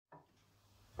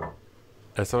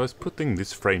As I was putting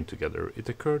this frame together, it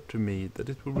occurred to me that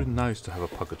it would be nice to have a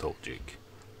pocket hole jig.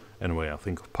 And when I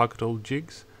think of pocket hole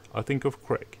jigs, I think of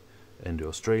Craig, and the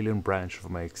Australian branch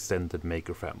of my extended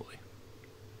maker family.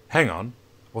 Hang on,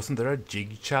 wasn't there a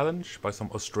jig challenge by some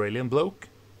Australian bloke?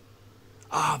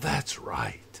 Ah, that's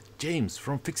right, James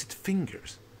from Fixit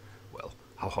Fingers. Well,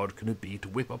 how hard can it be to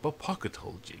whip up a pocket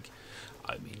hole jig?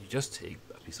 I mean, you just take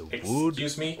a piece of wood...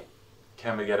 Excuse me?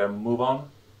 Can we get a move on?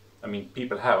 I mean,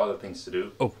 people have other things to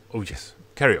do. Oh yes,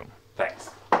 carry on.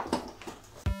 Thanks.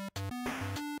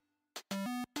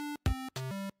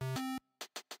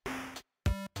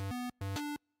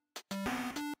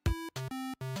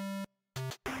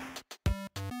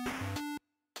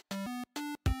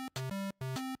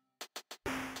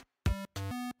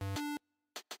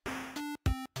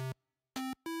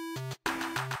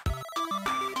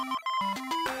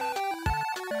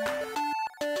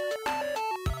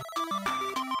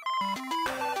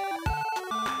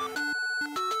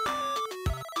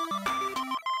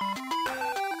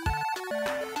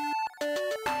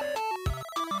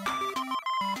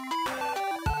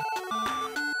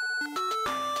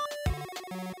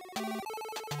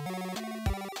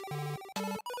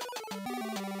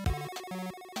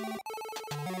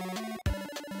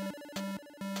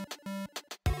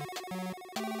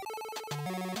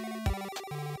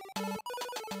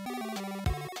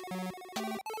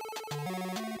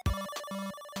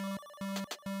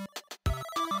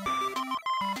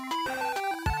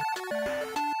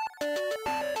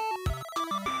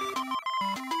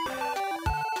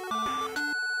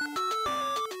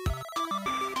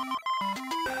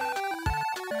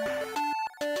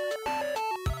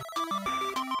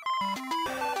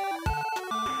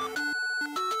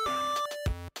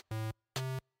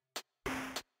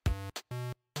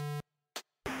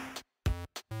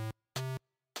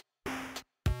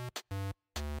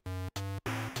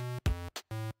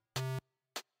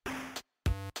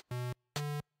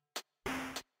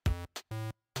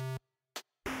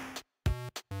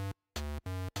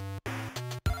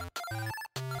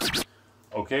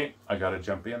 Okay, I gotta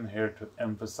jump in here to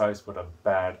emphasize what a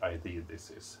bad idea this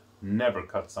is. Never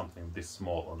cut something this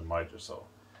small on a miter saw.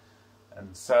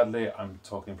 And sadly, I'm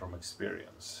talking from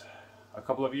experience. A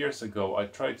couple of years ago, I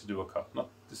tried to do a cut not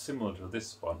dissimilar to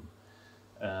this one,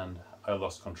 and I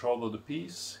lost control of the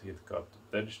piece. It got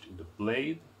wedged in the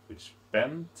blade, which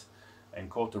bent and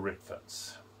caught the rip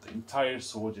fence. The entire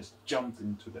saw just jumped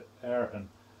into the air, and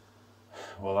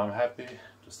well, I'm happy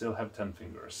to still have 10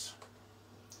 fingers.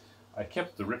 I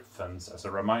kept the rip fence as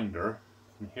a reminder,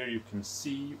 and here you can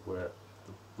see where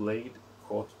the blade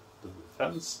caught the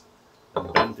fence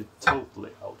and bent it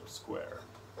totally out of square.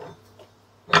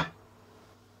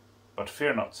 But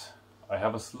fear not, I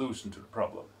have a solution to the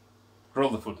problem. Roll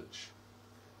the footage.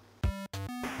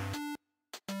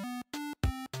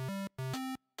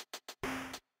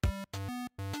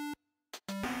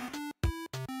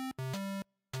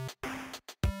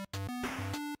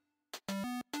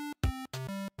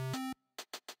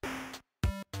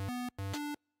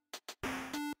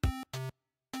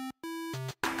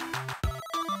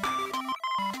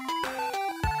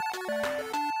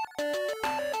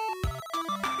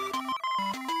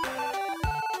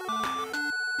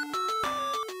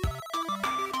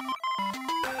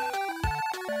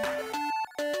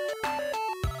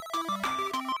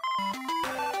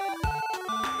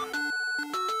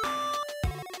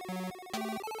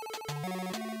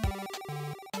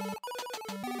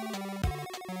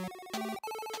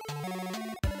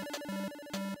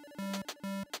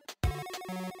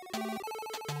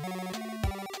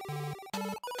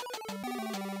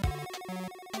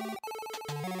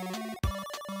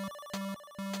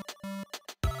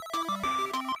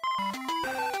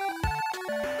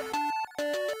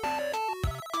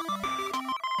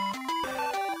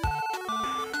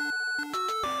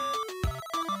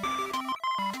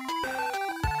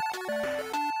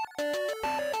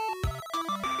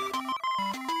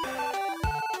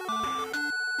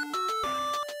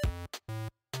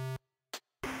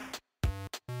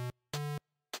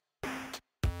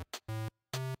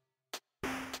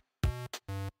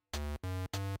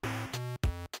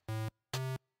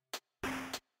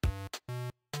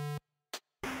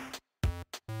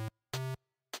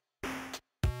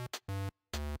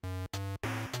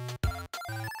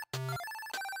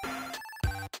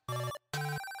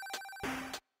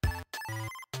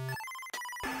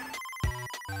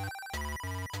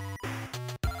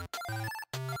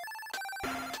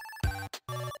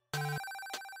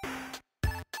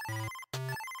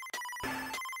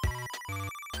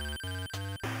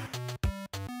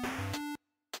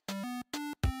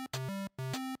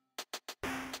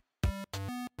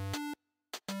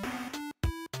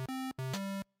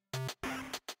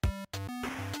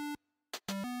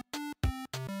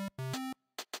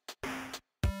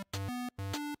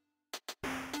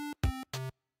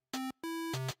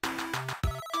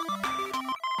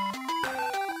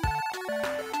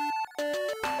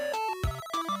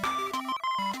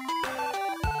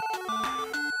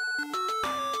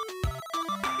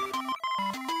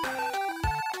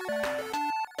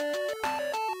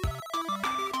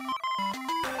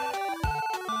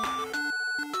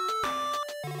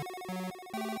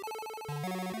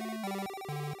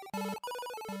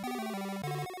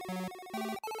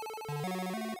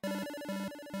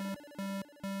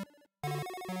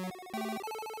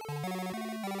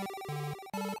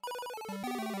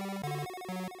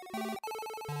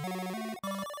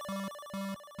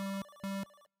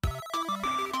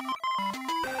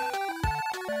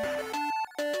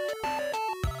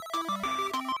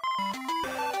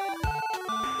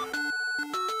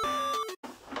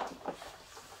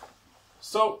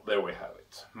 So there we have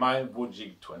it, my wood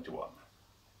jig 21.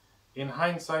 In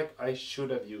hindsight, I should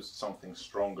have used something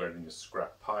stronger than a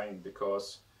scrap pine,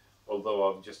 because although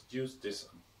I've just used this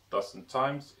a dozen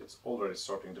times, it's already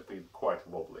starting to feel quite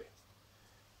wobbly.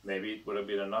 Maybe it would have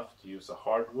been enough to use a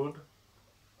hardwood.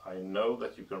 I know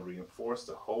that you can reinforce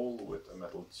the hole with a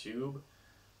metal tube,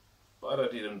 but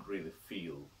I didn't really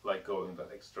feel like going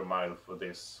that extra mile for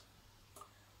this.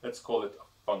 Let's call it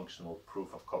a functional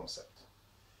proof of concept.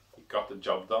 It got the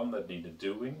job done that needed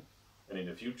doing, and in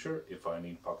the future, if I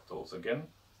need pocket holes again,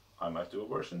 I might do a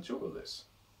version 2 of this.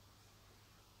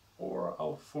 Or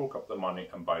I'll fork up the money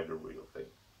and buy the real thing,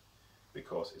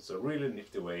 because it's a really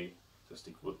nifty way to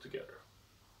stick wood together.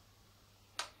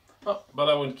 Oh, but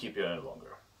I won't keep you any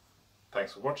longer.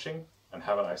 Thanks for watching, and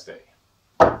have a nice day.